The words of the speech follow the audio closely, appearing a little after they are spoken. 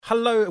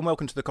Hello and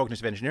welcome to the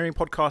Cognitive Engineering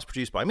Podcast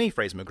produced by me,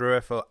 Fraser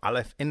McGruer, for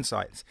Aleph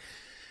Insights.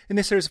 In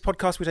this series of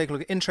podcasts, we take a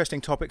look at interesting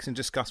topics and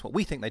discuss what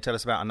we think they tell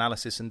us about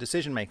analysis and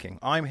decision-making.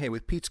 I'm here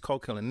with Peter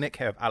Coghill and Nick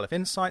Hare of Aleph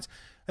Insights,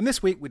 and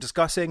this week we're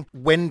discussing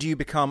when do you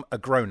become a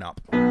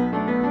grown-up?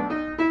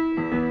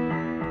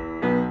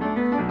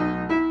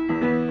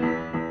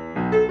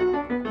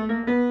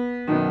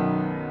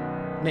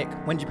 Nick,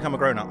 when do you become a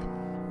grown-up?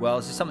 Well,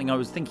 this is something I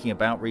was thinking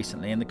about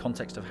recently in the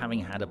context of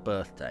having had a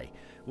birthday.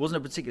 It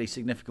wasn't a particularly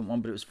significant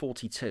one, but it was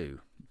 42.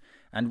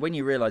 And when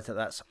you realise that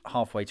that's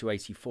halfway to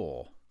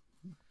 84,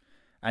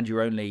 and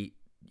you're only,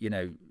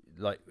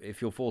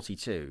 if you're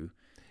 42,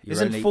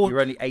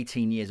 you're only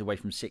 18 years away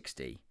from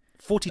 60.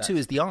 42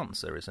 is the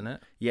answer, isn't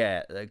it?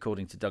 Yeah,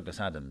 according to Douglas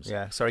Adams.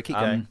 Yeah, sorry, keep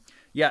going.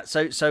 Yeah,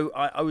 so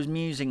I was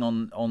musing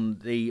on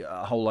the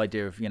whole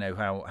idea of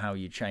how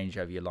you change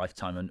over your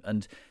lifetime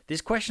and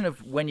this question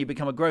of when you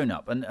become a grown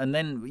up, and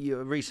then you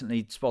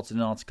recently spotted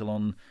an article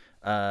on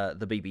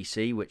the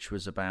BBC which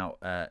was about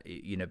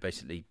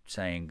basically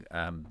saying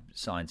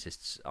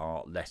scientists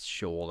are less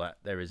sure that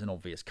there is an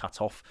obvious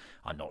cut-off.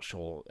 I'm not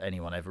sure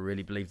anyone ever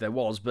really believed there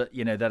was, but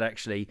that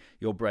actually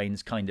your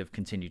brains kind of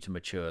continue to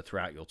mature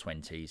throughout your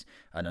 20s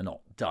and are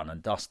not done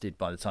and dusted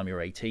by the time you're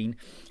 18.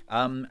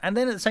 And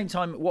then at the same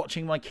time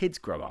watching my kids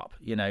grow up.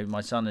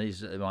 My son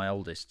is my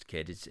oldest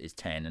kid is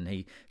 10, and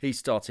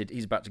he's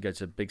about to go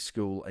to a big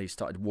school. He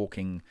started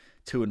walking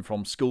to and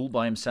from school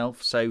by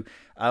himself. So,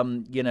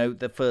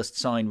 the first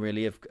sign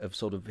really of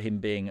sort of him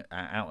being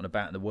out and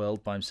about in the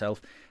world by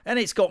himself. And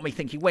it's got me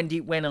thinking, when do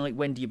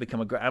you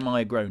become am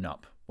I a grown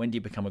up? When do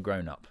you become a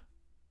grown up?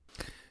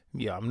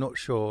 Yeah, I'm not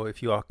sure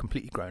if you are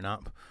completely grown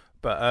up.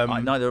 But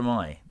neither am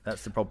I.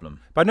 That's the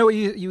problem. But I know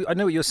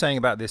what you're saying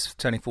about this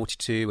turning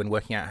 42 and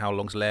working out how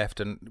long's left.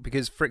 And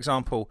because, for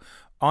example,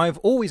 I've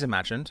always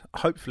imagined,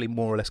 hopefully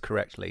more or less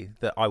correctly,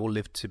 that I will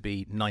live to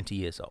be 90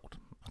 years old.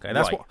 Okay,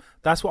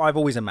 that's what I've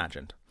always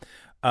imagined.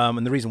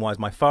 And the reason why is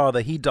my father,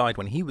 he died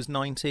when he was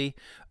 90.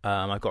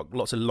 I've got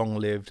lots of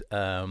long-lived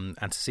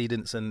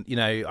antecedents, and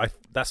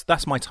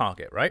that's my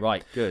target, right?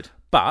 Right, good.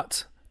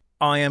 But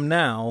I am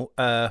now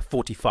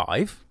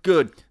 45.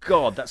 Good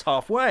God, that's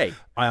halfway.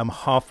 I am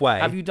halfway.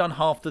 Have you done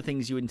half the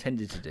things you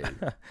intended to do?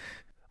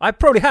 I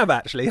probably have,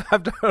 actually.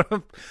 I've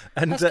done,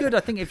 and that's good.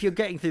 I think if you're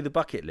getting through the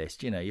bucket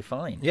list, you're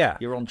fine. Yeah.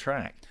 You're on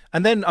track.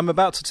 And then I'm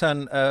about to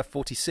turn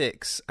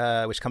 46,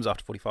 which comes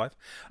after 45.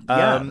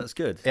 That's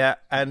good. Yeah,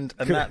 and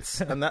that's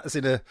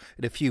in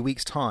a few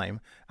weeks'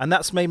 time. And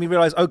that's made me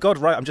realise, oh God,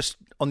 right, I'm just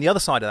on the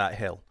other side of that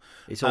hill.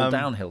 It's all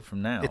downhill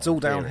from now. It's all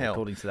downhill,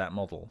 according to that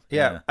model.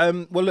 Yeah.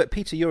 Well, look,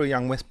 Peter, you're a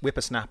young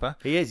whippersnapper.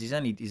 He is. He's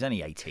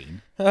only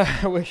 18.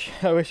 I wish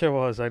I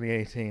was only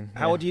 18.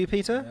 How old are you,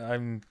 Peter?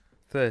 I'm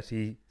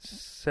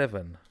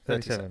 37.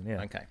 37,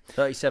 yeah. Okay.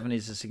 37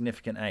 is a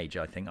significant age,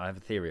 I think. I have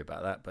a theory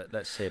about that, but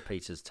let's hear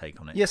Peter's take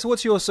on it. Yeah, so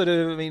what's your what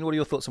are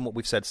your thoughts on what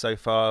we've said so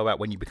far about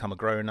when you become a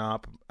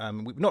grown-up?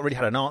 We've not really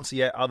had an answer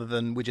yet, other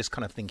than we're just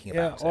kind of thinking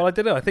about it. Well, I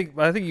don't know. I think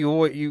I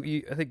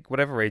think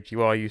whatever age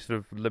you are, you sort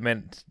of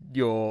lament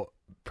your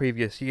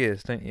previous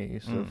years, don't you?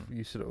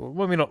 You sort of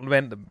well, maybe not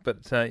lament them,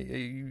 but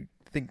you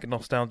think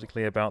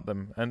nostalgically about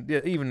them. And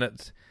yeah, even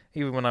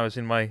when I was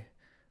in my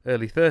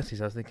early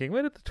 30s, I was thinking,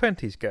 where did the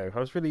 20s go? I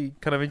was really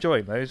kind of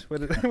enjoying those.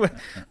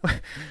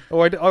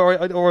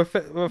 Or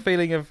a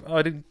feeling of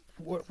I didn't.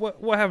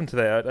 What happened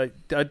today?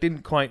 I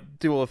didn't quite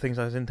do all the things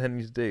I was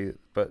intending to do.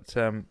 But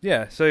so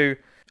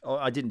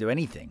I didn't do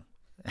anything.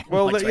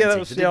 Well, that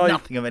was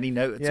nothing of any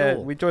note at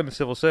all. We joined the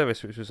civil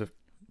service, which was a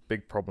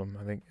big problem,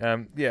 I think.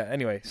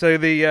 Anyway, so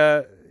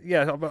a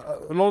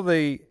lot of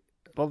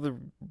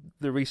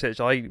the research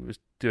I was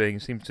doing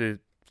seemed to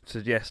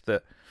suggest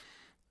that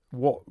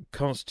what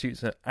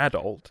constitutes an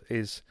adult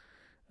is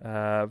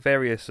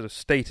various sort of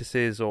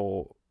statuses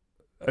or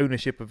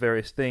ownership of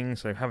various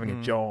things, so having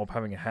a job,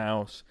 having a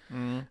house,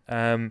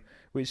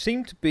 which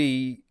seem to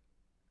be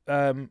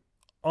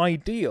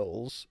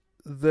ideals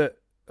that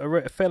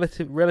are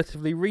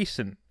relatively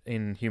recent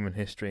in human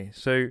history.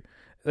 So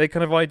they're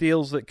kind of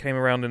ideals that came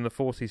around in the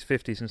 40s,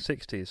 50s and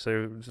 60s,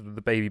 so sort of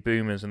the baby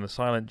boomers and the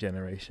silent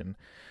generation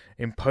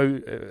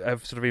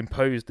have sort of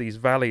imposed these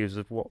values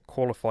of what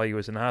qualify you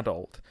as an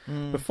adult.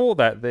 Before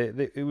that,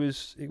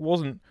 it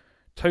wasn't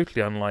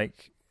totally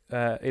unlike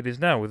it is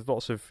now, with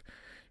lots of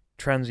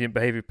transient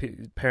behaviour,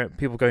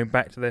 people going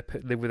back to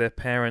live with their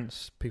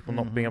parents, people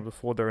not being able to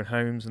afford their own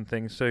homes and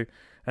things. So,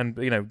 and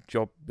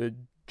job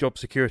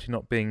security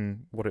not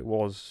being what it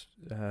was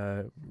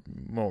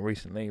more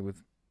recently,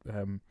 with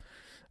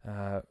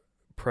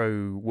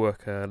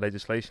pro-worker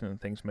legislation and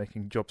things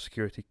making job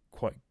security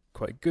quite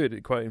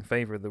good, quite in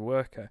favour of the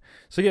worker.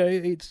 So yeah,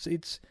 it's I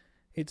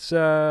think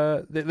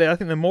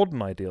the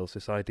modern ideal is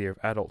this idea of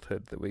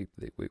adulthood that we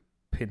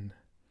pin.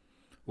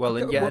 Well,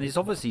 and it's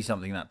obviously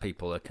something that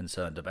people are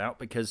concerned about,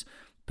 because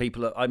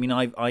People, I mean,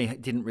 I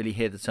didn't really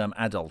hear the term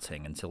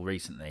adulting until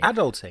recently.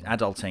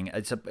 Adulting.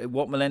 It's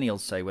what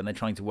millennials say when they're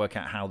trying to work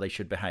out how they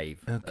should behave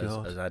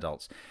as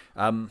adults.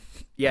 So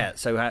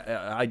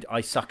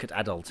I suck at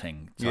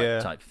adulting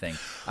type thing.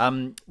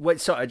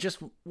 Wait, sorry,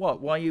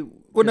 why you?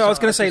 Well, no, I was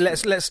going to say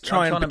let's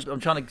try I'm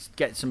trying to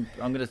get some.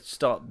 I'm going to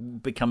start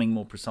becoming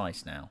more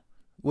precise now.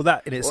 Well,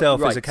 that in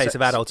itself is a case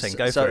of adulting.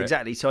 Go for it.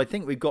 Exactly. So I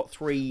think we've got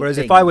three. Whereas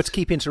things. if I were to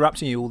keep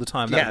interrupting you all the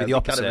time, that would be the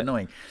opposite. Kind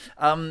of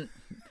annoying.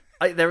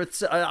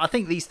 I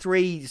think these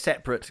three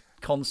separate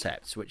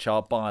concepts, which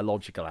are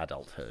biological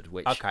adulthood,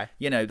 which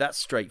that's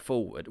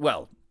straightforward.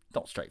 Well,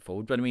 not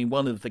straightforward, but I mean,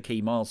 one of the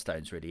key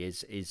milestones really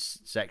is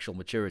sexual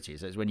maturity.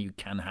 So it's when you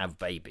can have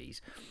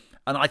babies,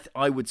 and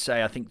I would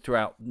say I think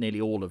throughout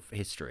nearly all of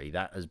history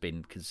that has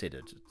been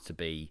considered to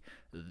be,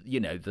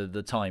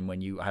 the time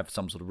when you have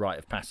some sort of rite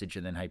of passage,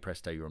 and then hey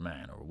presto, you're a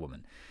man or a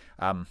woman.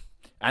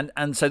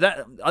 And so that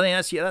I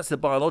think that's the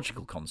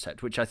biological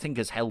concept, which I think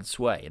has held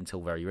sway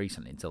until very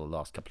recently, until the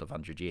last couple of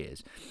 100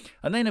 years.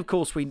 And then, of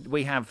course,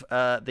 we have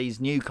these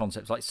new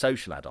concepts like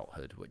social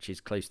adulthood, which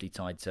is closely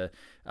tied to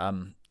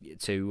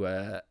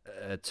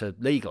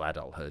legal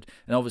adulthood.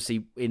 And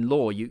obviously, in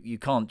law, you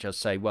can't just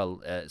say,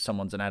 well,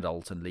 someone's an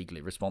adult and legally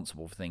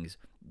responsible for things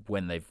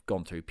when they've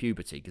gone through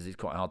puberty, because it's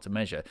quite hard to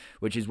measure,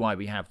 which is why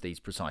we have these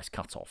precise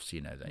cut-offs,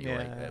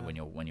 that when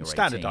you're 18.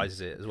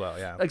 Standardizes it as well,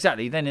 yeah.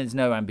 Exactly. Then there's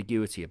no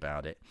ambiguity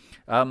about it.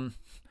 And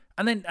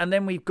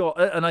then we've got,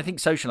 and I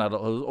think social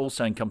adulthood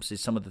also encompasses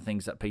some of the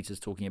things that Peter's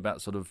talking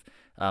about, sort of,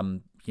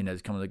 kind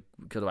of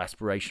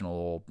aspirational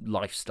or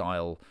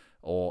lifestyle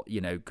or,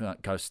 kind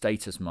of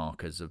status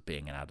markers of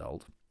being an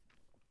adult.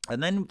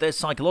 And then there's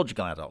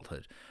psychological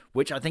adulthood,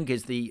 which I think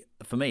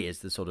for me is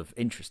the sort of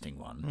interesting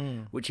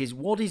one, which is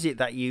what is it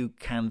that you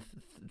can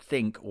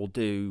think or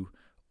do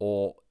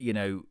or,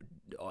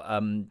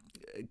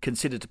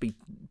 consider to be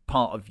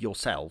part of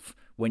yourself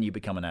when you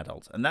become an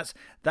adult. And that's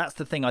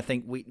the thing I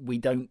think we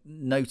don't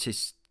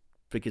notice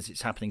because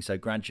it's happening so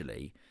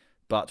gradually.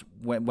 But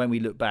when we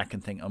look back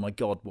and think, oh my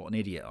God, what an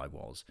idiot I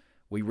was,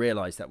 we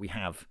realise that we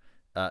have,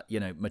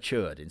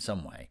 matured in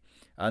some way.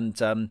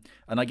 And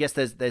I guess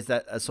there's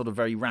that a sort of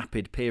very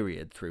rapid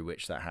period through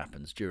which that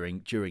happens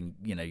during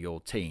your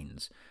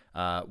teens,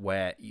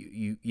 where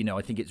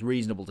I think it's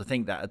reasonable to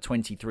think that a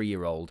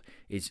 23-year-old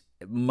is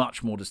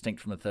much more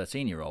distinct from a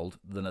 13-year-old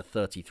than a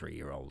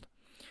 33-year-old,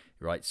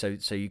 right? So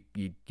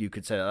you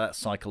could say that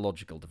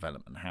psychological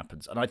development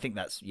happens, and I think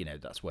that's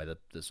where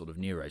the sort of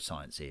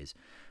neuroscience is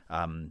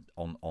on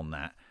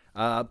that.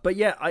 But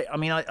yeah,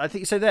 I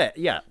think so. There,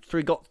 yeah,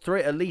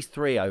 at least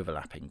three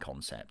overlapping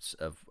concepts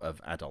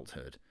of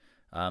adulthood.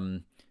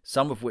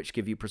 Some of which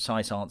give you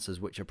precise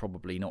answers, which are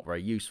probably not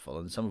very useful,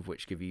 and some of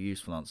which give you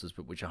useful answers,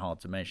 but which are hard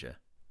to measure.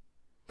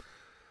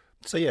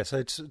 So yeah,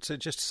 so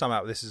just to sum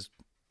up,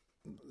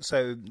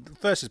 so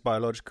first is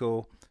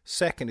biological.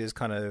 Second is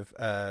kind of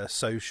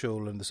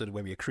social and the sort of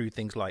when we accrue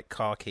things like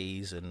car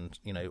keys and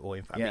or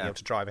in fact being able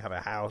to drive and have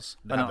a house.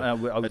 And I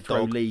would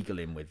throw legal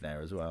in with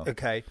there as well.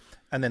 Okay,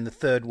 and then the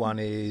third one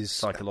is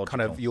psychological,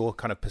 kind of your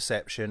kind of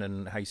perception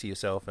and how you see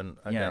yourself. And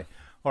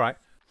all right.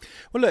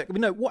 Well, look,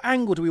 what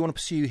angle do we want to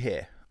pursue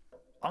here?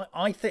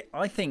 I think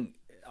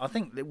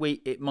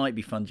that it might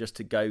be fun just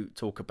to go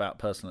talk about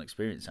personal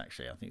experience.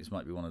 Actually, I think this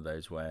might be one of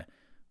those where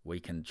we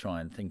can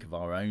try and think of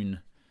our own.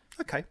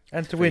 Okay.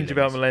 And to whinge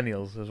about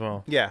millennials as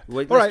well. Yeah.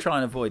 Let's try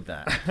and avoid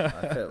that.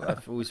 I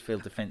always feel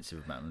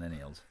defensive about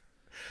millennials.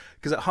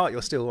 Because at heart,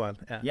 you're still one.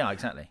 Yeah,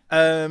 exactly.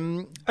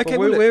 Okay,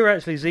 we're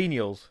actually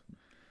Xenials.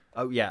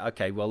 Oh, yeah,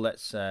 okay. Well,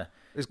 let's...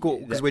 it's cool,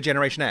 because we're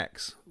Generation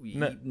X.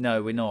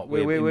 No, we're not.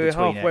 We're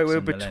halfway.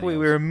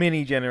 We're a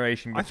mini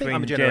generation between I think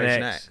I'm a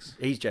Generation Gen X. X.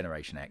 He's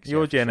Generation X.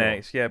 You're Gen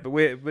X, yeah. But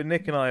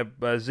Nick and I are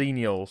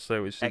Xenials,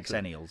 so it's...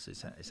 Xennials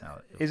is how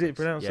it is. Is it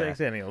pronounced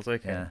Xennials?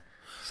 Okay. Yeah.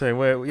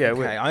 So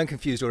I'm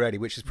confused already,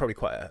 which is probably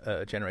quite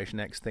a Generation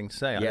X thing to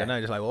say. I don't know,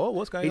 just like,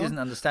 what's going on? He doesn't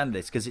understand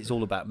this because it's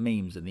all about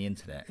memes and the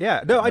internet.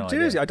 Yeah, no, I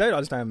do. I don't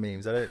understand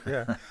memes. I don't.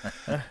 Yeah.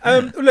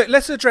 Look,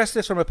 let's address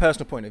this from a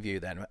personal point of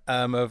view then,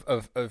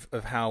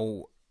 of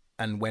how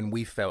and when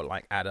we felt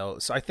like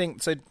adults. I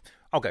think so.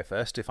 I'll go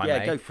first if I may.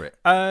 Yeah, go for it.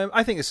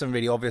 I think there's some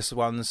really obvious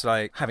ones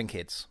like having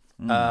kids.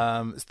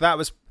 So that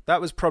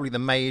was probably the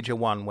major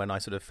one when I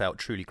sort of felt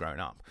truly grown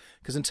up.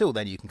 Because until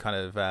then, you can kind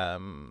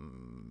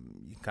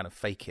of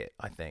fake it,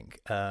 I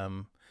think.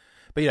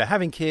 But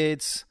having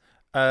kids.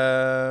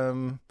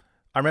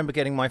 I remember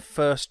getting my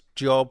first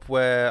job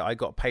where I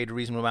got paid a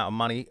reasonable amount of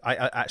money.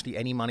 I actually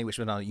any money, which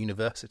was at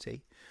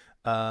university.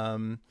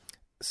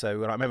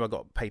 So I remember I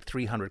got paid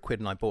 300 quid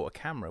and I bought a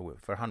camera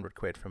for 100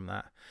 quid from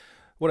that.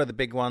 What are the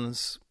big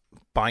ones?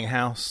 Buying a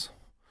house.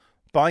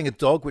 Buying a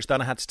dog, which then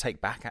I had to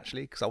take back,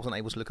 actually, because I wasn't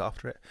able to look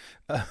after it.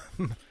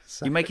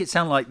 You make it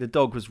sound like the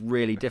dog was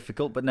really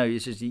difficult, but no,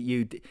 it's just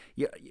you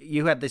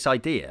had this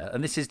idea,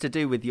 and this is to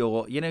do with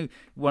your,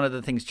 one of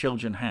the things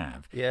children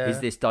have is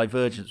this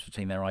divergence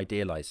between their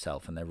idealised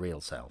self and their real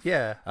self.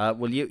 Yeah.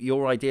 Well,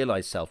 your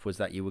idealised self was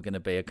that you were going to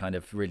be a kind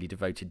of really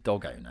devoted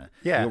dog owner.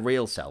 Yeah. Your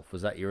real self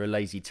was that you're a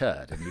lazy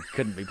turd and you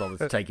couldn't be bothered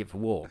to take it for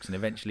walks, and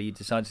eventually you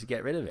decided to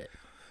get rid of it.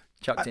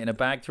 Chucked it in a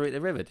bag, threw it in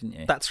the river, didn't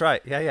you? That's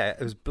right. Yeah. It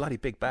was a bloody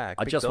big bag.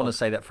 I just want to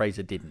say that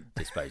Fraser didn't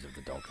dispose of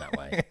the dog that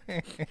way.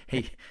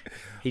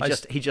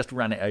 he just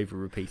ran it over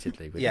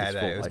repeatedly. With his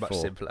it was 4x4. much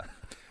simpler.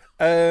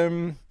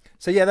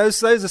 So yeah,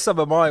 those are some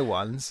of my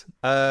ones.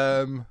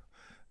 I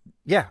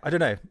don't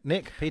know,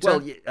 Nick, Peter.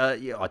 Well, I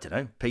don't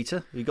know,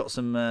 Peter. You got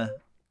some.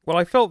 Well,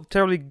 I felt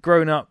terribly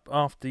grown up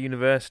after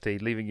university,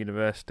 leaving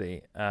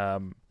university,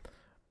 and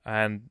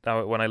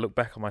now when I look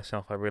back on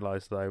myself, I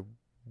realised that I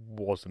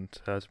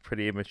wasn't. I was a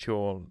pretty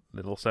immature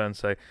little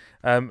so-and-so.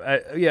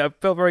 I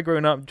felt very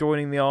grown up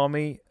joining the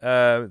army,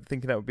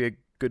 thinking that would be a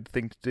good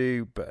thing to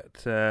do,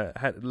 but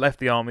had left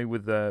the army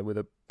with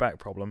a back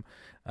problem.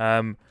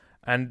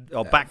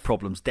 Back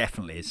problems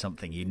definitely is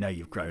something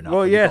you've grown up.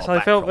 Well, yes, I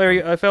felt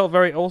problem.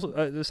 very also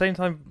at the same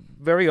time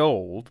very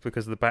old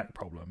because of the back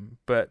problem,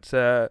 but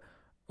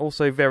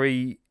also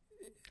very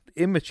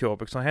immature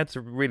because I had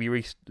to really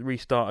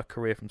restart a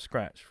career from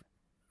scratch,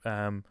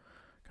 kind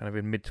of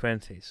in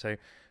mid-20s. So,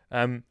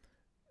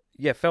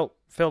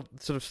 felt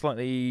sort of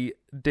slightly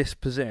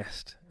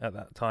dispossessed at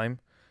that time.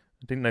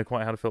 I didn't know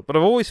quite how to feel, but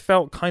I've always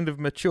felt kind of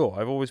mature.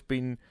 I've always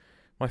been.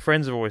 My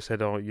friends have always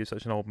said, "Oh, you're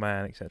such an old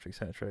man," etc.,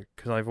 etc.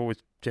 Because I've always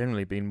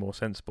generally been more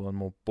sensible and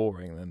more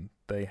boring than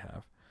they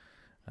have.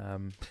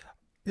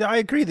 Yeah, I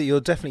agree that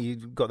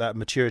you've got that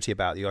maturity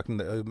about you.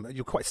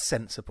 You're quite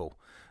sensible,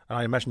 and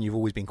I imagine you've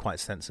always been quite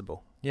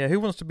sensible. Yeah, who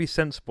wants to be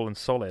sensible and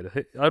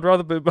solid? I'd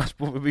rather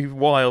be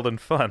wild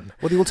and fun.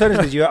 Well, the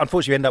alternative is you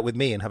unfortunately end up with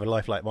me and have a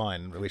life like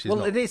mine, which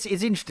is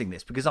it's interesting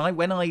this because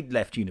when I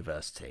left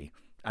university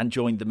and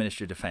joined the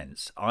Ministry of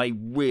Defence, I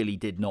really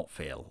did not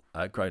feel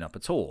grown up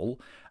at all.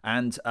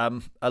 And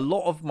a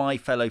lot of my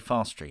fellow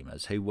fast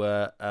streamers who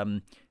were,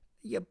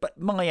 but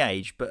my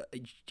age, but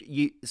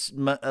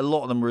a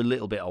lot of them were a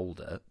little bit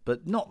older,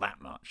 but not that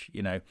much,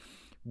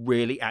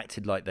 really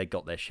acted like they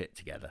got their shit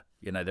together.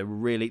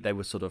 They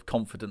were sort of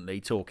confidently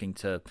talking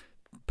to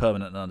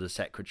permanent and under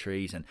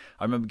secretaries, and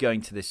I remember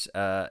going to this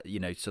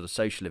sort of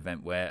social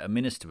event where a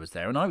minister was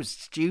there, and I was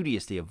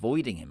studiously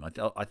avoiding him.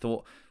 I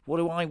thought,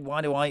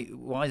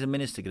 why is a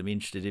minister going to be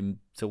interested in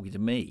talking to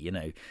me,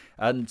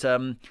 and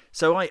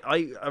so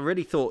I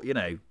really thought,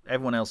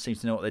 everyone else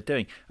seems to know what they're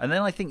doing. And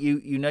then I think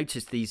you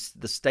notice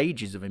the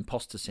stages of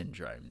imposter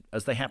syndrome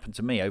as they happen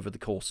to me over the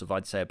course of,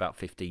 I'd say, about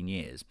 15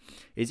 years.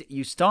 Is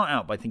you start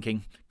out by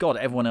thinking, God,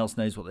 everyone else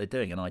knows what they're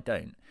doing and I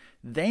don't.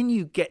 Then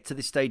you get to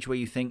this stage where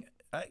you think,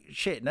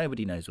 shit,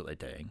 nobody knows what they're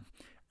doing.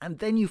 And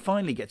then you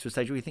finally get to a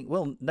stage where you think,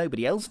 well,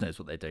 nobody else knows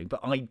what they're doing, but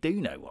I do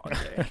know what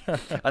I'm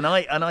doing.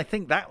 and I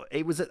think that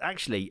it was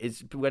actually,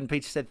 is when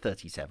Peter said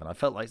 37, I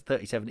felt like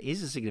 37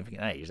 is a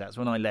significant age. That's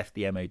when I left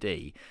the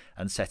MOD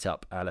and set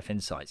up Aleph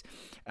Insights.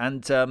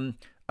 And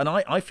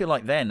I feel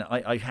like then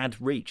I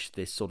had reached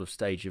this sort of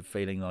stage of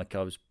feeling like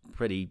I was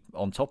pretty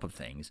on top of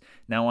things.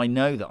 Now I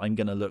know that I'm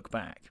going to look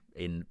back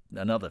in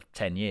another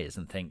 10 years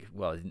and think,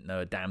 well, I didn't know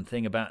a damn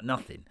thing about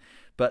nothing.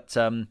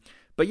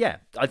 But yeah,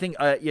 I think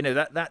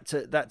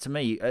that to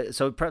me.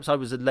 So perhaps I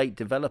was a late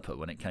developer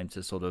when it came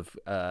to sort of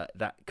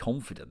that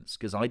confidence,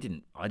 because I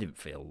didn't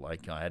feel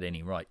like I had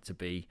any right to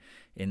be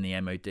in the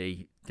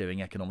MOD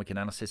doing economic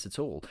analysis at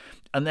all.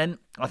 And then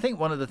I think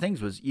one of the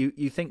things was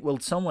you think, well,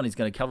 someone is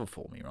going to cover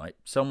for me, right?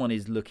 Someone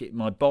is looking.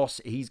 My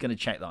boss, he's going to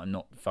check that I'm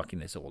not fucking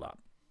this all up.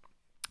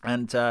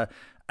 And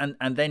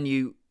then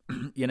you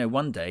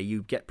one day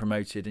you get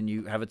promoted and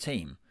you have a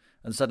team,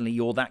 and suddenly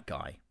you're that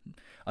guy.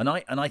 And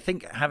I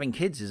think having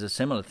kids is a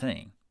similar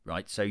thing,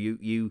 right? So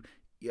you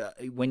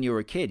when you're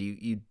a kid,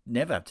 you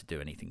never have to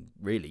do anything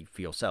really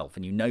for yourself,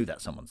 and you know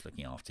that someone's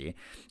looking after you.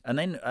 And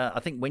then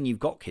I think when you've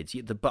got kids,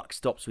 the buck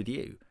stops with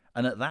you.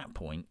 And at that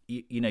point,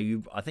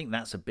 I think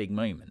that's a big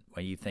moment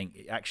where you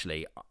think,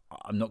 actually,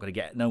 I'm not going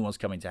to no one's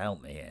coming to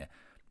help me here.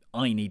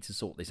 I need to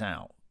sort this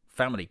out.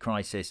 Family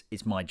crisis,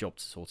 it's my job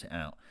to sort it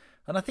out.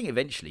 And I think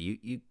eventually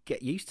you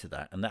get used to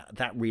that, and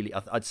that really,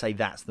 I'd say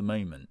that's the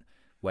moment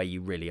where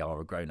you really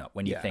are a grown-up,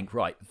 when you think,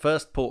 right,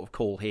 first port of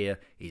call here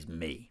is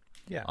me.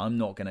 Yeah, I'm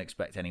not going to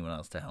expect anyone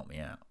else to help me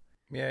out.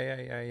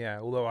 Yeah.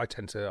 Although I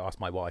tend to ask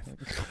my wife.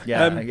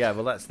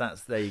 Well,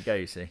 that's there you go.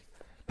 You see.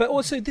 But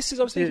also, I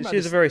was thinking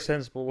she's a very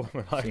sensible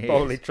woman. I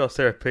probably trust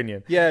her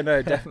opinion. Yeah,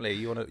 no, definitely.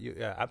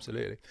 Yeah,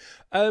 absolutely.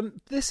 I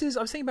was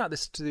thinking about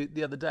this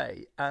the other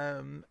day,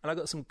 and I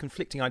got some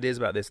conflicting ideas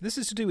about this. This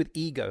is to do with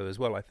ego as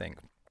well, I think.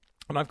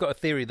 And I've got a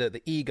theory that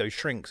the ego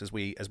shrinks as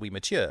we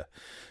mature.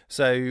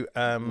 So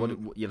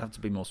you'll have to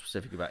be more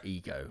specific about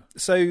ego.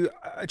 So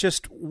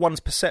just one's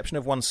perception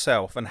of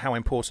oneself and how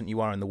important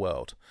you are in the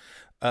world.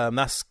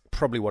 That's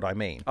probably what I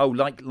mean. Oh,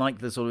 like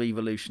the sort of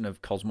evolution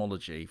of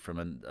cosmology from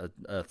an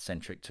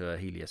Earth-centric to a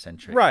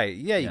heliocentric. Right.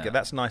 Yeah, you go.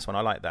 That's a nice one.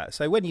 I like that.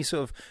 So when you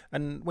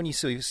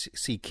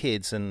see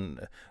kids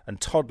and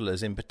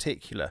toddlers in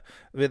particular,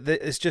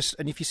 it's just,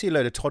 and if you see a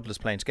load of toddlers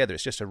playing together,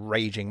 it's just a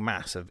raging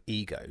mass of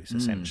egos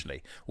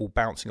essentially, all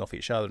bouncing off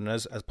each other. And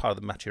as part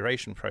of the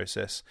maturation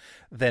process,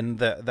 then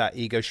that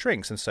ego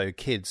shrinks, and so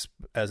kids,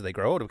 as they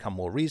grow older, become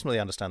more reasonable. They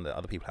understand that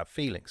other people have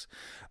feelings.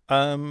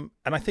 And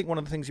I think one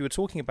of the things you were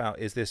talking about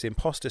is this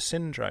imposter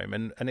syndrome,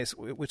 and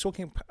we're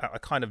talking a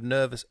kind of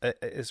nervous.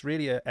 It's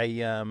really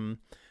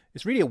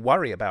it's really a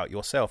worry about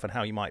yourself and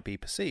how you might be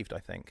perceived, I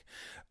think.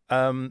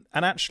 And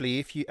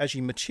actually, as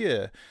you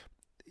mature,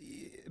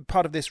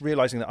 part of this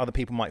realizing that other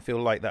people might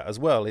feel like that as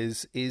well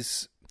is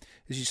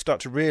you start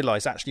to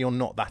realize actually you're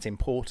not that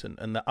important,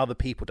 and that other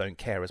people don't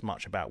care as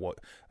much about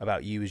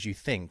you as you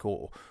think,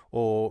 or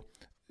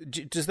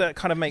does that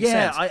kind of make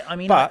sense? Yeah, I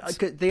mean, but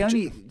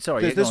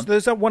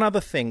there's that one other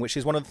thing, which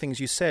is one of the things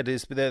you said,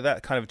 is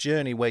that kind of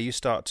journey where you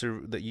start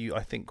to, that you,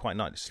 I think, quite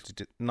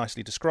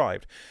nicely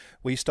described,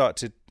 where you start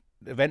to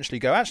eventually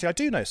go, actually, I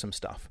do know some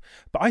stuff.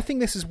 But I think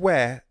this is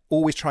where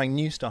always trying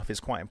new stuff is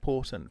quite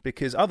important,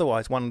 because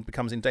otherwise one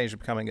becomes in danger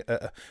of becoming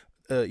a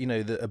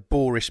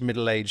boorish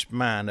middle-aged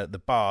man at the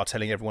bar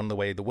telling everyone the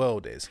way the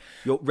world is.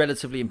 You're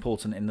relatively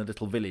important in the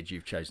little village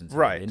you've chosen to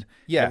live in.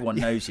 Yeah. Everyone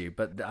knows you,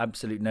 but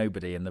absolute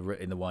nobody in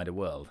the wider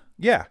world.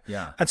 Yeah.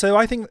 Yeah. And so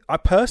I think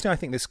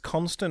this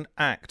constant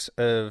act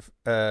of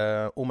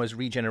almost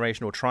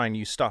regeneration or trying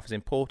new stuff is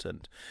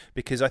important,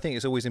 because I think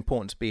it's always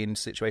important to be in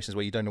situations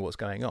where you don't know what's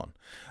going on.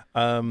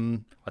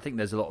 I think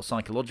there's a lot of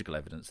psychological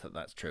evidence that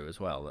that's true as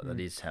well, that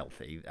is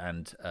healthy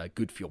and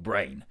good for your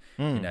brain.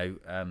 You know,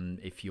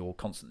 if you're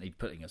constantly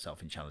putting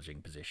yourself in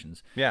challenging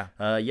positions. Yeah.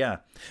 Yeah.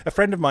 A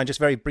friend of mine, just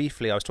very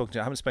briefly, I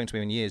haven't spoken to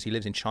him in years. He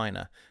lives in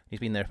China. He's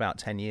been there about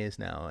 10 years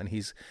now, and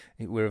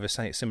we're of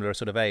a similar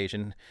sort of age,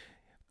 and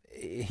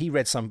he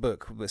read some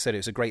book that said it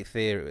was a great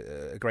theory,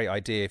 a great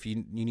idea. If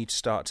you need to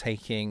start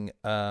taking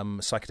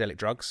psychedelic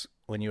drugs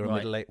when you're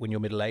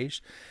middle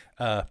aged,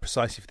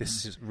 precisely for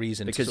this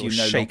reason, because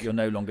you're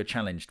no longer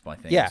challenged by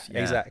things. Yeah.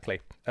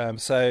 Exactly.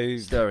 So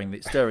stirring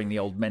the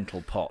old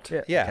mental pot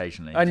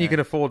occasionally, and you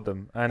can afford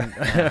them, and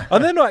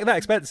they're not that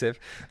expensive.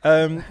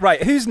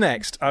 Right, who's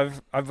next? I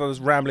was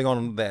rambling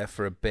on there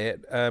for a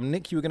bit.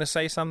 Nick, you were going to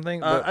say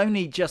something?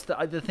 Only just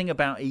the thing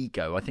about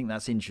ego. I think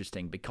that's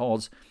interesting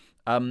because.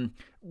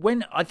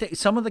 When I think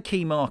some of the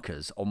key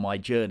markers on my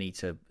journey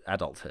to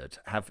adulthood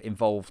have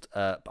involved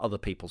other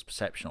people's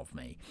perception of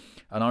me,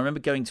 and I remember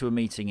going to a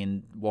meeting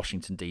in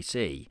Washington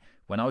DC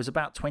when I was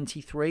about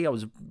 23. I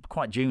was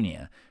quite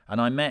junior,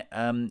 and I met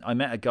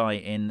a guy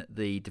in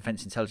the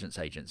Defense Intelligence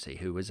Agency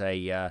who was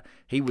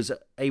he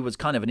was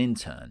kind of an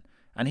intern.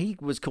 And he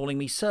was calling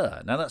me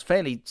sir. Now that's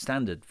fairly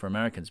standard for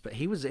Americans, but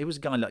he was a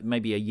guy like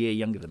maybe a year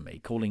younger than me,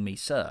 calling me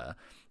sir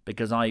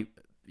because I,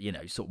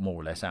 sort of more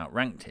or less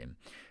outranked him.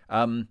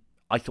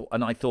 I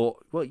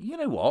thought, well, you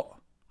know what?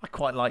 I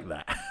quite like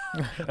that.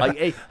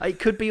 It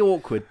could be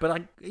awkward, but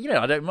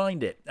I don't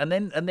mind it. And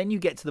then you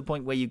get to the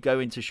point where you go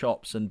into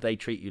shops and they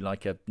treat you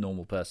like a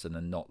normal person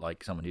and not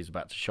like someone who's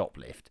about to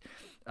shoplift.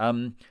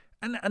 And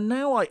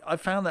now I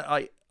found that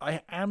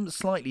I am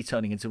slightly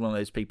turning into one of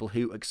those people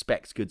who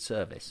expects good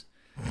service.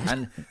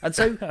 And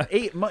so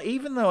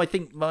even though I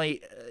think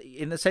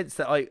in the sense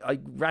that I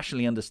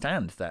rationally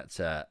understand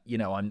that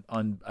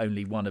I'm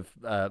only one of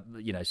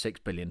 6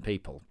 billion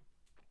people,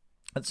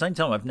 at the same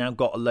time I've now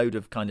got a load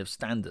of kind of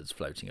standards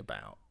floating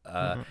about,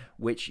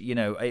 which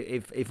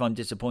if I'm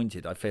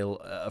disappointed I feel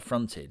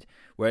affronted,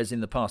 whereas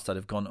in the past I'd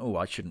have gone, oh,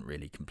 I shouldn't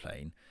really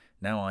complain.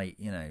 Now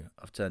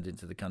I've turned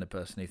into the kind of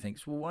person who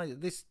thinks, well, why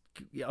this?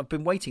 I've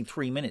been waiting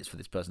 3 minutes for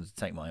this person to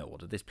take my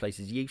order. This place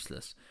is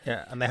useless.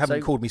 Yeah, and they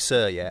haven't called me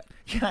sir yet.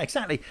 Yeah,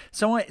 exactly.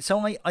 So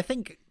I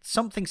think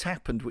something's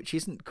happened which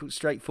isn't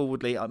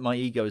straightforwardly. My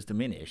ego has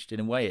diminished. In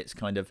a way, it's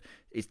kind of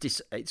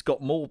it's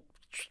got more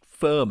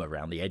firm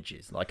around the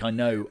edges. Like I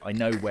know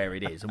where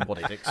it is and what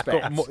it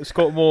expects. It's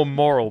got more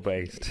moral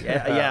based.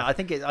 Yeah. I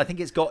think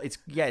it's got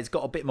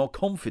a bit more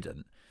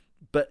confident.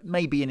 But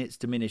maybe in its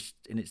diminished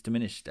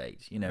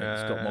state,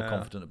 it's got more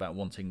confident about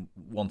wanting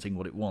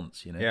what it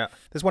wants. Yeah.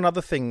 There's one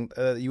other thing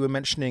you were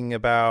mentioning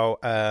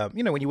about,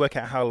 when you work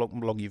out how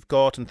long you've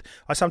got, and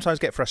I sometimes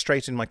get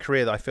frustrated in my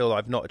career that I feel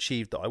I've not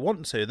achieved that I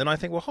want to. Then I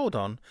think, well, hold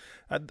on,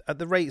 at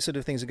the rate sort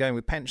of things are going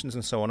with pensions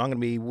and so on, I'm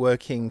going to be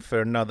working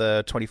for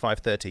another 25,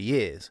 30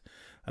 years.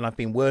 And I've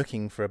been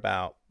working for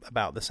about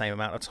the same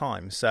amount of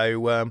time.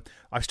 So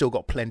I've still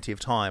got plenty of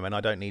time, and I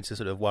don't need to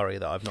sort of worry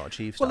that I've not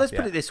achieved stuff. Well, let's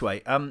put it this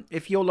way.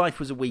 If your life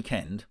was a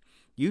weekend,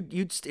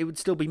 it would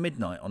still be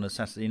midnight on a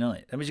Saturday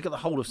night. That means you've got the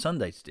whole of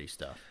Sunday to do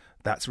stuff.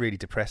 That's really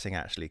depressing,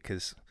 actually,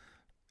 because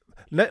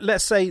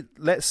let's say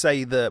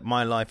that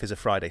my life is a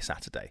Friday,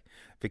 Saturday,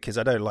 because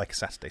I don't like a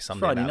Saturday, Sunday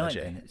Friday analogy.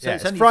 night. So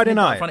it's Friday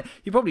night.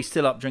 You're probably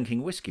still up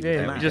drinking whiskey.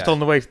 Yeah, just on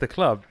the way to the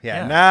club.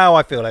 Yeah. Now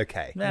I feel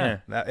okay.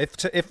 Yeah. Now, if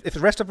the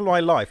rest of my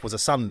life was a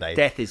Sunday,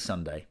 death is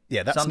Sunday.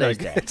 Yeah, that's Sunday's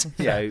no good. Death.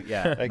 Yeah. So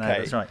yeah, Okay. no,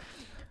 that's right.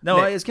 No,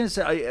 I was going to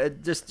say,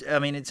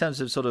 in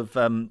terms of sort of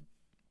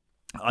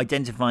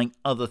identifying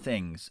other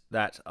things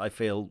that I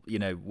feel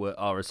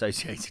are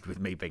associated with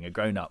me being a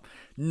grown up,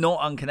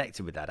 not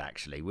unconnected with that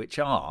actually, which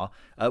are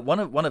one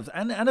of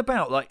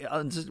about like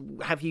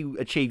have you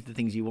achieved the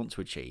things you want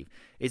to achieve?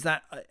 Is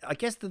that I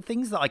guess the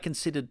things that I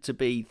considered to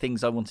be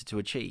things I wanted to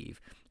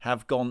achieve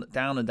have gone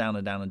down and down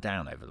and down and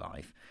down over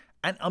life,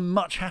 And I'm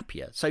much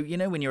happier. So, you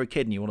know, when you're a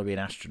kid and you want to be an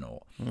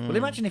astronaut, well,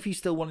 imagine if you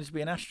still wanted to be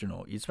an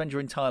astronaut. You'd spend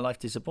your entire life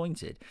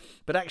disappointed.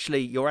 But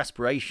actually, your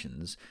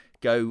aspirations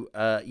go,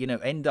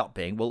 end up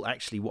being, well,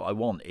 actually, what I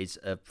want is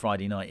a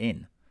Friday night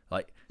in.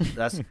 Like,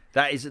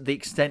 that is the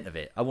extent of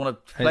it. I want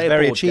to play a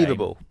very board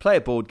achievable. game, play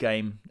a board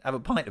game, have a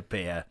pint of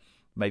beer,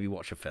 maybe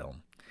watch a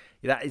film.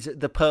 That is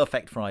the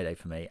perfect Friday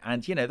for me,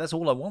 and that's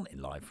all I want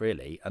in life,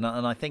 really. And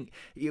I think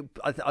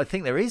I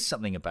think there is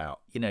something about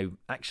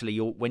actually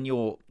when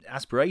your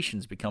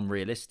aspirations become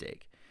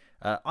realistic.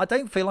 I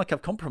don't feel like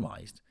I've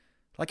compromised.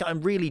 Like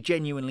I'm really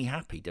genuinely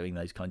happy doing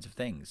those kinds of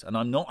things, and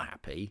I'm not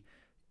happy,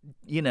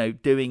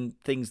 doing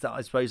things that I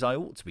suppose I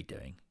ought to be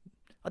doing.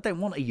 I don't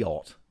want a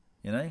yacht.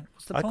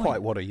 What's the point? I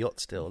quite want a yacht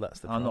still.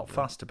 That's the problem. I'm not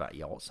fussed about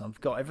yachts. I've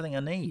got everything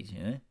I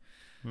need.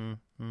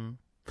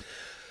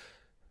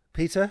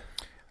 Peter?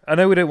 I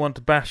know we don't want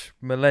to bash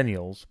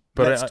millennials,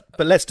 but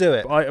let's do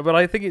it. But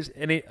I think it's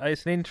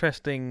an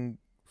interesting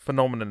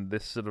phenomenon.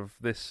 This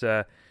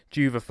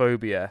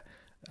Juvophobia,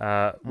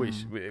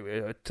 which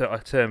a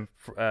term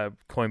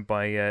coined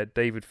by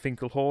David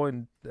Finkelhor,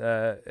 and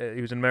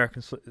he was an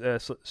American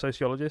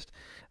sociologist.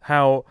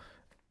 How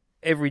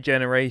every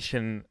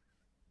generation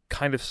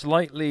kind of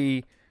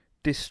slightly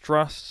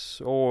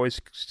distrusts or is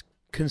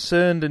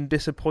concerned and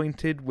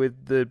disappointed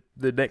with the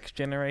next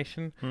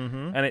generation,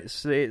 and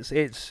it's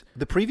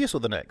the previous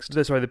or the next.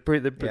 Sorry,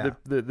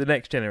 the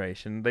next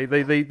generation. They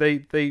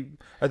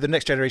the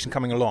next generation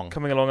coming along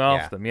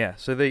after them. Yeah.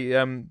 So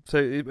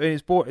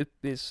it's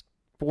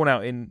born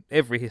out in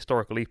every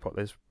historical epoch.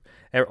 There's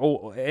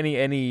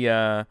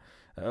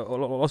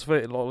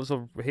lots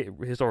of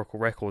historical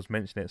records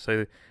mention it.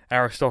 So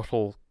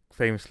Aristotle,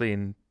 famously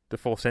in the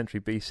 4th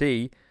century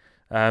BC.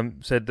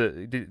 Said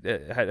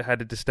that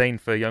had a disdain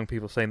for young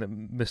people, saying that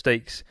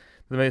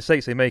the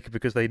mistakes they make are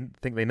because they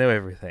think they know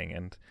everything,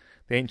 and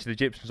the ancient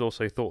Egyptians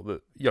also thought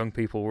that young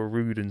people were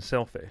rude and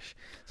selfish.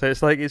 So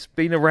it's like it's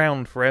been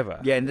around forever.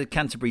 Yeah, in the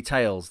Canterbury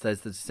Tales,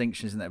 there's the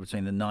distinction, isn't there,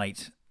 between the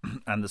knight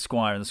and the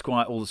squire. And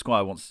all the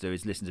squire wants to do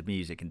is listen to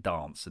music and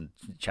dance and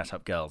chat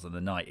up girls, and the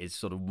knight is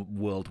sort of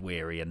world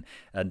weary and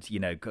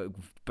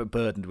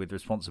burdened with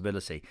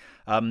responsibility.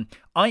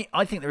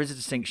 I think there is a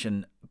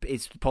distinction.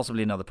 It's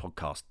possibly another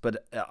podcast,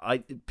 but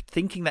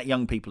thinking that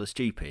young people are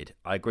stupid,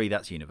 I agree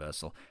that's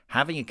universal.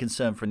 Having a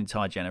concern for an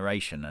entire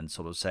generation and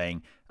sort of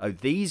saying, oh,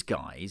 these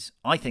guys,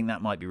 I think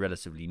that might be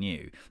relatively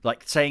new.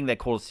 Like saying they're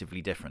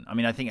qualitatively different. I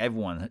mean, I think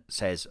everyone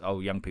says,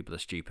 oh, young people are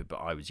stupid, but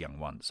I was young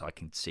once, so I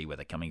can see where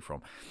they're coming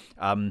from.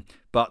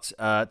 But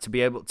to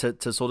be able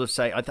to sort of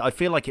say, I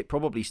feel like it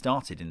probably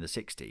started in the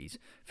 60s,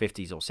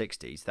 50s or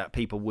 60s, that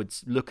people would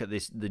look at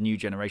the new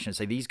generation and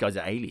say, these guys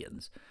are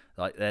aliens.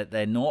 Like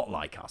they're not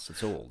like us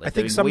at all. They're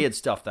doing weird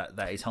stuff that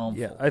is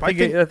harmful. Yeah, I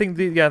think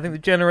the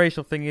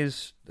generational thing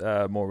is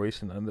more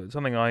recent, and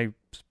something I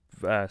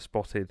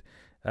spotted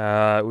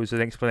was an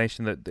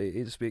explanation that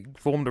it's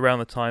formed around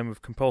the time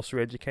of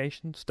compulsory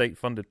education,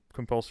 state-funded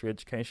compulsory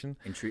education.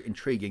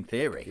 Intriguing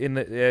theory.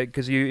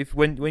 Because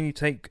when you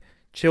take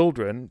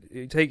children,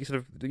 you take sort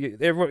of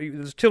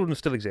there's children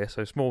still exist,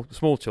 so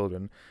small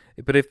children,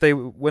 but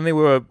when they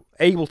were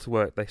able to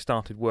work, they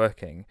started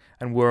working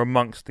and were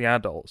amongst the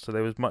adults, so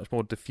there was much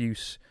more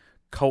diffuse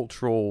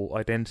cultural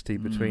identity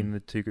between the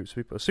two groups of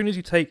people. As soon as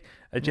you take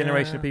a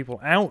generation of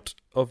people out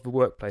of the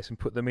workplace and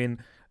put them in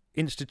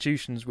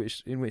institutions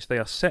in which they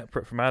are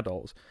separate from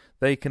adults,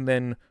 they can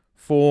then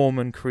form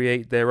and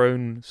create their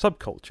own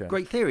subculture.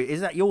 Great theory.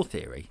 Is that your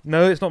theory?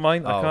 No, it's not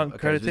mine. I can't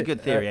credit it. It's a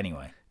good theory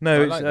anyway.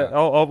 No,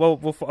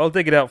 I'll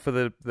dig it out for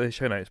the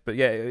show notes. But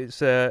yeah,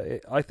 it's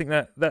I think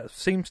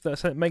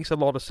that makes a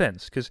lot of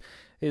sense, because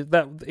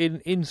that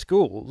in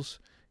schools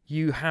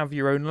you have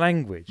your own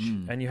language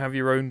and you have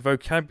your own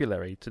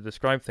vocabulary to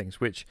describe things,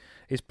 which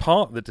is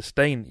part of the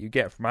disdain that you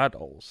get from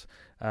adults.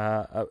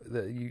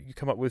 You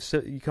come up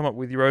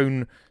with your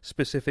own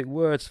specific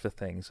words for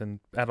things, and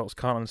adults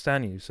can't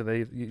understand you. So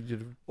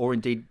or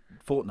indeed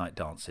Fortnite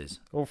dances,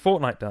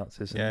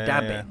 and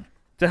dabbing.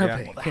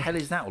 Yeah. What the hell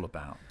is that all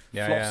about?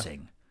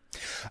 Flossing.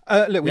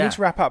 Look, we need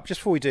to wrap up.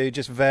 Just before we do,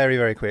 just very,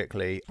 very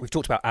quickly, we've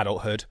talked about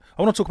adulthood.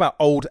 I want to talk about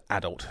old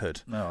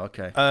adulthood. Oh,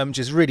 okay.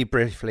 Just really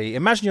briefly,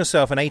 imagine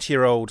yourself an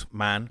 80-year-old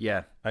man.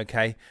 Yeah.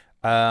 Okay.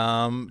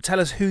 Tell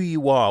us who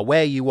you are,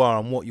 where you are,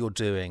 and what you're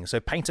doing. So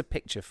paint a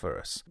picture for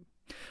us.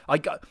 I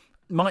got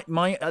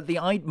my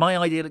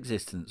ideal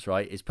existence,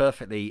 right, is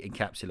perfectly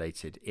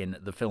encapsulated in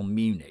the film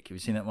Munich. Have you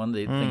seen that one?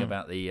 The thing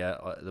about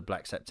the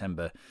Black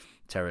September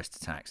terrorist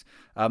attacks.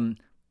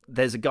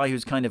 There's a guy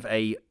who's kind of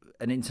an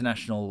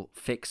international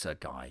fixer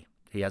guy.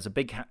 He has a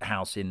big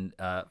house in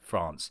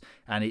France,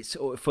 and it's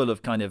full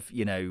of kind of,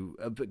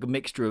 a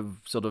mixture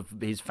of sort of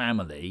his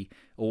family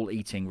all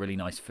eating really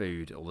nice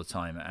food all the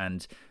time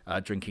and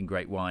drinking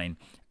great wine,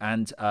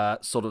 and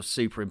sort of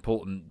super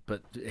important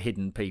but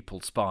hidden people,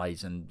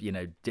 spies and,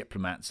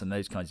 diplomats and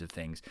those kinds of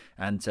things.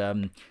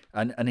 And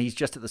he's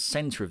just at the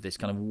center of this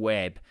kind of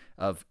web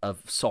of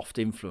soft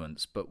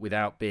influence, but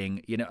without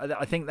being,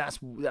 I think that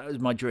was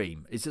my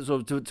dream, is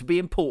sort of to be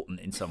important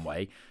in some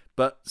way,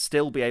 but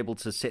still be able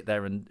to sit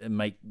there and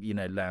make,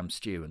 lamb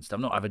stew and stuff.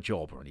 Not have a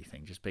job or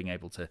anything, just being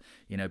able to,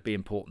 be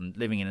important,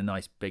 living in a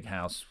nice big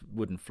house,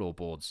 wooden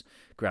floorboards,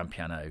 grand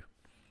piano,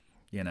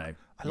 like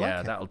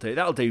it.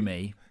 That'll do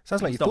me.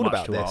 Sounds like It's you not thought much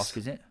about to this. ask,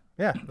 is it?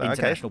 Yeah,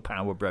 International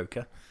power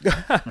broker.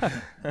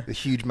 The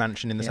huge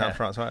mansion in the south of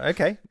France. Right.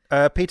 Okay,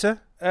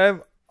 Peter.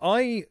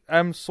 I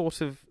am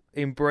sort of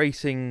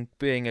embracing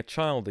being a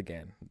child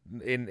again,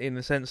 in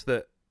the sense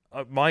that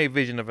my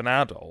vision of an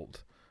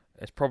adult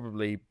is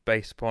probably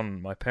based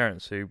upon my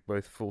parents, who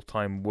both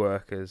full-time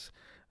workers,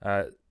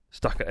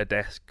 stuck at a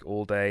desk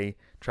all day,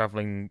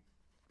 travelling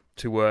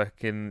to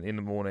work in the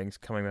mornings,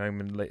 coming home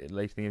in late in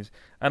the evenings.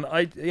 And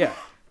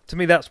to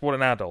me, that's what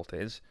an adult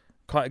is.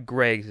 Quite a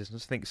grey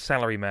existence. Think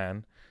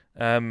salaryman.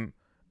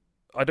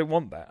 I don't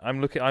want that.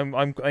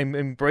 I'm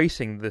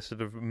embracing this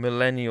sort of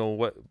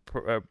millennial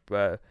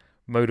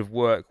mode of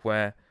work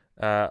where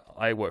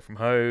I work from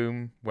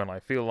home when I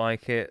feel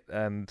like it,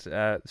 and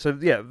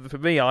for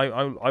me,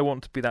 I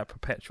want to be that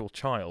perpetual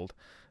child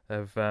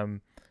of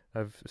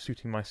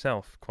suiting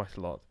myself quite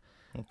a lot.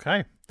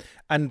 Okay,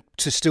 and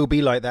to still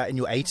be like that in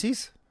your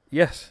 80s?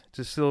 Yes,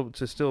 to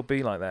still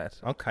be like that.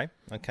 Okay.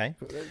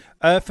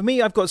 For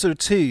me, I've got sort of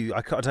two.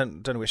 I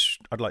don't know which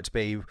I'd like to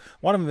be.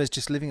 One of them is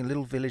just living in a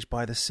little village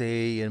by the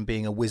sea and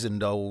being a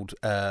wizened old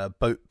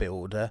boat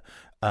builder.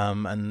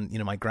 And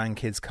my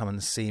grandkids come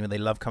and see me. They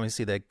love coming to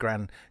see their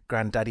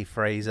granddaddy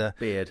Fraser.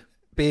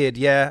 Beard,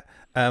 yeah.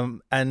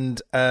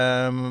 And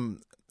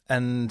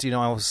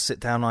I'll sit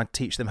down and I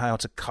teach them how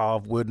to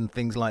carve wood and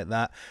things like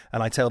that.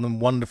 And I tell them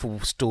wonderful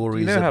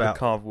stories how about to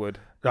carve wood.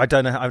 I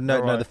don't know. I don't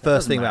know the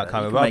first thing about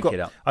carving.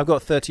 I've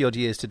got 30 odd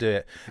years to do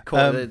it.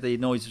 The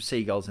noise of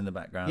seagulls in the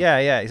background.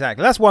 Yeah,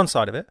 exactly. That's one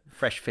side of it.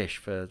 Fresh fish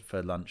for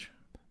lunch.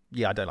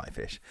 Yeah, I don't like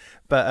fish,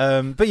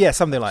 but yeah,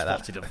 something like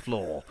that. Spotted a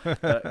floor.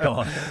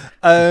 Go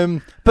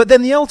on. But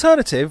then the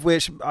alternative,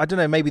 which I don't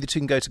know, maybe the two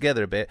can go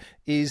together a bit,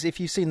 is if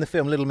you've seen the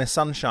film Little Miss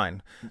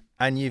Sunshine,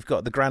 and you've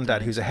got the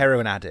granddad who's a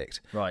heroin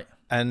addict, right,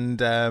 and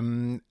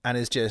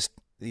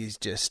he's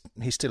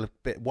still a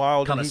bit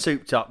wild, kind of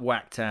souped up,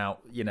 whacked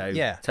out,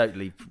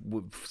 totally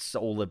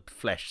all the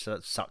flesh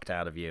sucked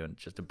out of you, and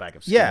just a bag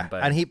of skin and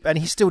bones. and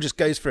he still just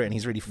goes for it, and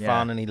he's really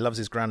fun, and he loves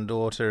his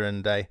granddaughter,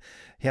 and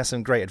he has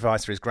some great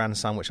advice for his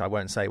grandson, which I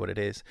won't say what it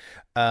is,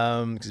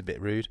 because it's a bit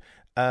rude.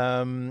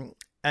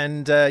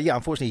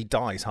 Unfortunately, he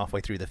dies halfway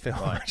through the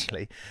film,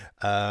 actually.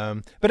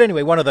 But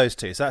anyway, one of those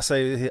two.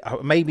 So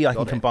maybe I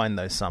can combine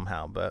those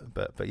somehow.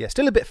 But yeah,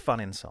 still a bit fun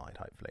inside,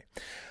 hopefully.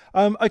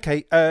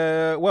 Okay.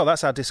 Well,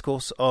 that's our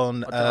discourse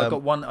on. I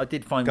got one. I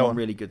did find one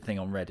really good thing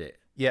on Reddit.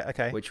 Yeah.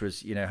 Okay. Which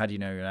was, how do you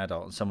know you're an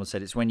adult? And someone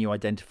said it's when you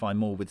identify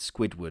more with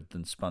Squidward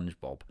than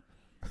SpongeBob.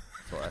 I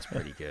thought that's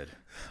pretty good.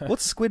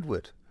 What's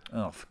Squidward?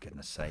 Oh, for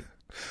goodness sake.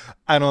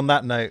 And on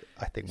that note,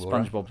 I think we'll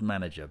SpongeBob's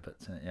manager, but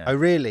yeah. Oh,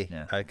 really?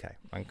 Yeah. Okay.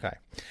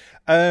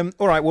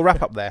 All right, we'll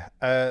wrap up there.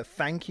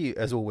 Thank you,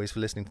 as always, for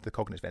listening to the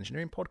Cognitive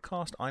Engineering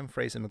Podcast. I'm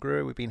Fraser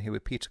McGrew. We've been here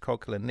with Peter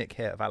Coghill and Nick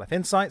Hare of Aleph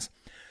Insights.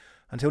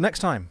 Until next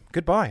time,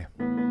 goodbye.